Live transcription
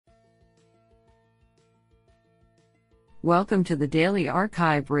Welcome to the Daily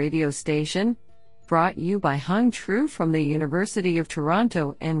Archive radio station, brought you by Hung Tru from the University of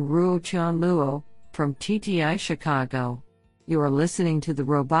Toronto and Ruo Chan Luo from TTI Chicago. You are listening to the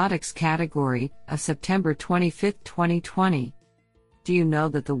robotics category of September 25, 2020. Do you know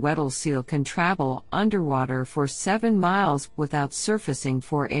that the Weddell seal can travel underwater for 7 miles without surfacing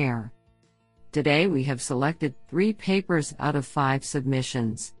for air? Today we have selected 3 papers out of 5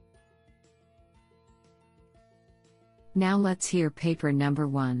 submissions. Now let's hear paper number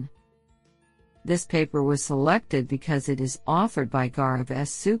 1. This paper was selected because it is authored by Gaurav S.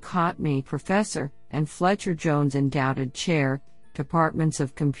 Sukhatme, Professor, and Fletcher Jones Endowed Chair, Departments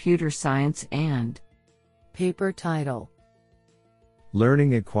of Computer Science and Paper title: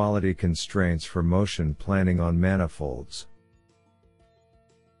 Learning Equality Constraints for Motion Planning on Manifolds.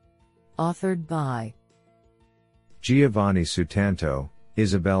 Authored by Giovanni Sutanto,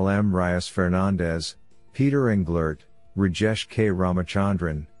 Isabel M. Reyes Fernandez, Peter Englert, Rajesh K.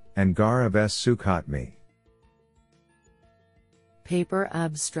 Ramachandran, and Gaurav S. Sukhatme. Paper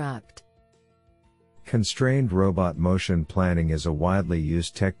abstract: Constrained robot motion planning is a widely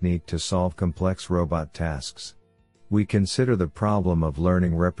used technique to solve complex robot tasks. We consider the problem of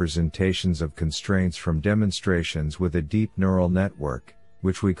learning representations of constraints from demonstrations with a deep neural network,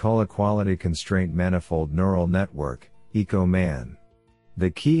 which we call Equality Constraint Manifold Neural Network, ECO-MAN. The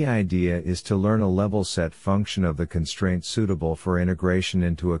key idea is to learn a level set function of the constraint suitable for integration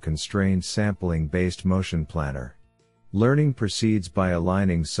into a constrained sampling-based motion planner. Learning proceeds by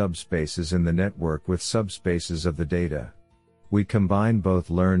aligning subspaces in the network with subspaces of the data. We combine both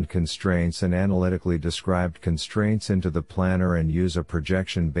learned constraints and analytically described constraints into the planner and use a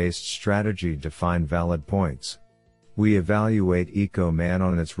projection-based strategy to find valid points. We evaluate ECO-MAN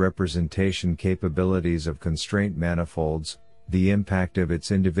on its representation capabilities of constraint manifolds, the impact of its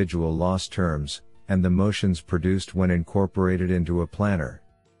individual loss terms, and the motions produced when incorporated into a planner.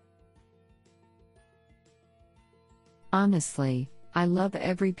 Honestly, I love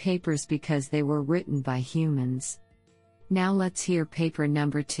every papers because they were written by humans. Now let's hear paper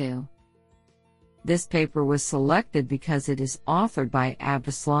number 2. This paper was selected because it is authored by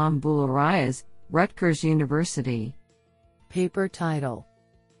Abdeslam Boularias, Rutgers University. Paper title: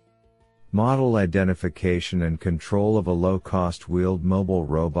 Model Identification and Control of a Low-Cost Wheeled Mobile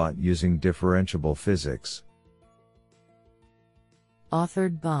Robot Using Differentiable Physics.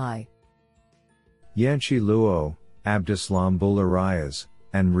 Authored by Yanchi Luo, Abdeslam Boularias,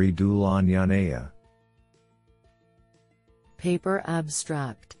 and Ridullah Nyanaya. Paper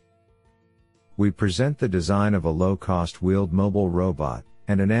abstract: We present the design of a low-cost wheeled mobile robot,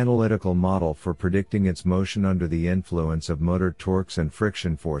 and an analytical model for predicting its motion under the influence of motor torques and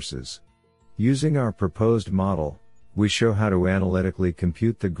friction forces. Using our proposed model, we show how to analytically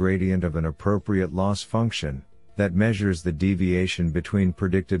compute the gradient of an appropriate loss function that measures the deviation between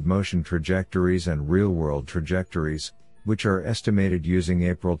predicted motion trajectories and real-world trajectories, which are estimated using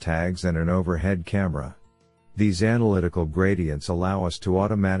April tags and an overhead camera. These analytical gradients allow us to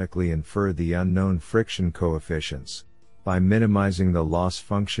automatically infer the unknown friction coefficients by minimizing the loss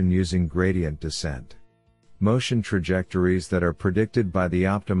function using gradient descent. Motion trajectories that are predicted by the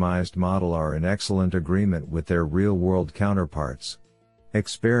optimized model are in excellent agreement with their real-world counterparts.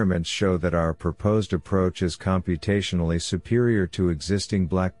 Experiments show that our proposed approach is computationally superior to existing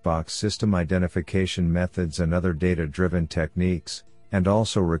black box system identification methods and other data-driven techniques, and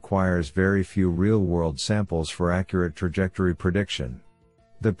also requires very few real-world samples for accurate trajectory prediction.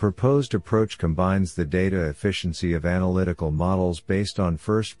 The proposed approach combines the data efficiency of analytical models based on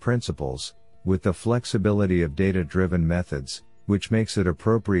first principles, with the flexibility of data-driven methods, which makes it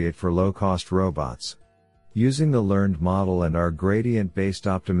appropriate for low-cost robots. Using the learned model and our gradient-based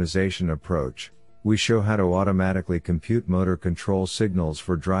optimization approach, we show how to automatically compute motor control signals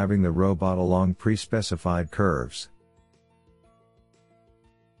for driving the robot along pre-specified curves.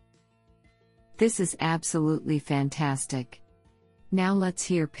 This is absolutely fantastic. Now let's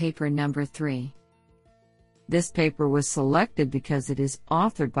hear paper number 3. This paper was selected because it is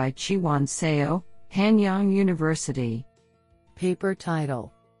authored by Chiwon Seo, Hanyang University. Paper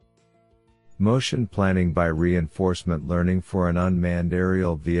title: Motion Planning by Reinforcement Learning for an Unmanned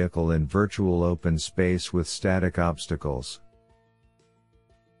Aerial Vehicle in Virtual Open Space with Static Obstacles.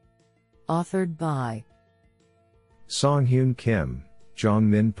 Authored by Songhyun Kim,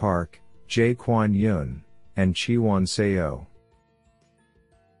 Jongmin Park, Jae Kwon Yoon, and Chiwon Seo.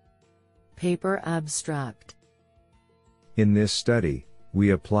 Paper abstract: In this study,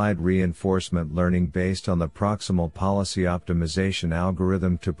 we applied reinforcement learning based on the proximal policy optimization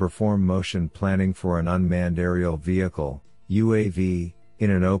algorithm to perform motion planning for an unmanned aerial vehicle, UAV,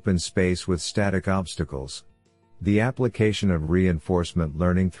 in an open space with static obstacles. The application of reinforcement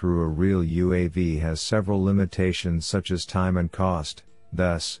learning through a real UAV has several limitations such as time and cost.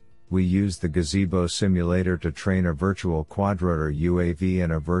 Thus, we use the Gazebo simulator to train a virtual quadrotor UAV in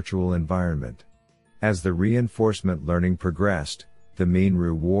a virtual environment. As the reinforcement learning progressed, the mean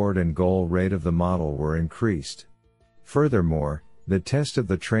reward and goal rate of the model were increased. Furthermore, the test of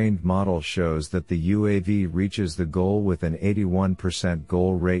the trained model shows that the UAV reaches the goal with an 81%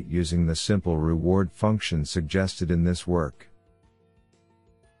 goal rate using the simple reward function suggested in this work.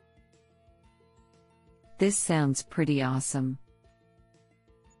 This sounds pretty awesome.